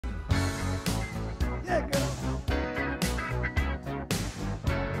Yeah, girl.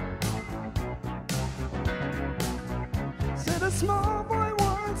 Said a small boy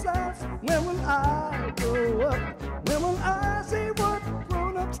once asked, when will I grow up? When will I see what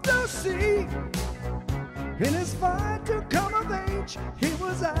grown-ups don't see? In his fight to come of age, he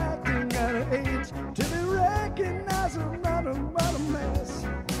was acting at an age to be recognized as not a mess.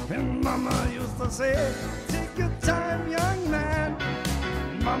 And Mama used to say, take your time, young man.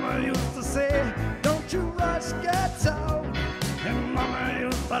 Mama used to say, don't you rush, get out. And Mama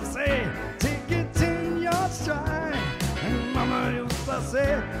used to say, take it in your stride. And Mama used to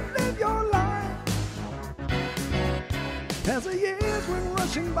say, live your life. As the years went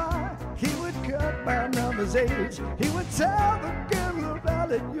rushing by, he would cut by another's age. He would tell the girl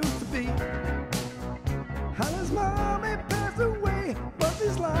about it used to be. How his mommy passed away, but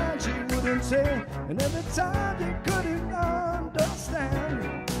these lines she wouldn't say. And every time he couldn't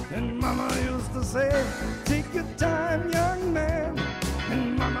understand. And Mama used to say, take your time, young man.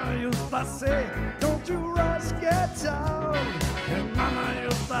 And Mama used to say, don't you rush, get out. And Mama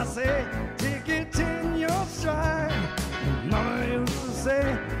used to say,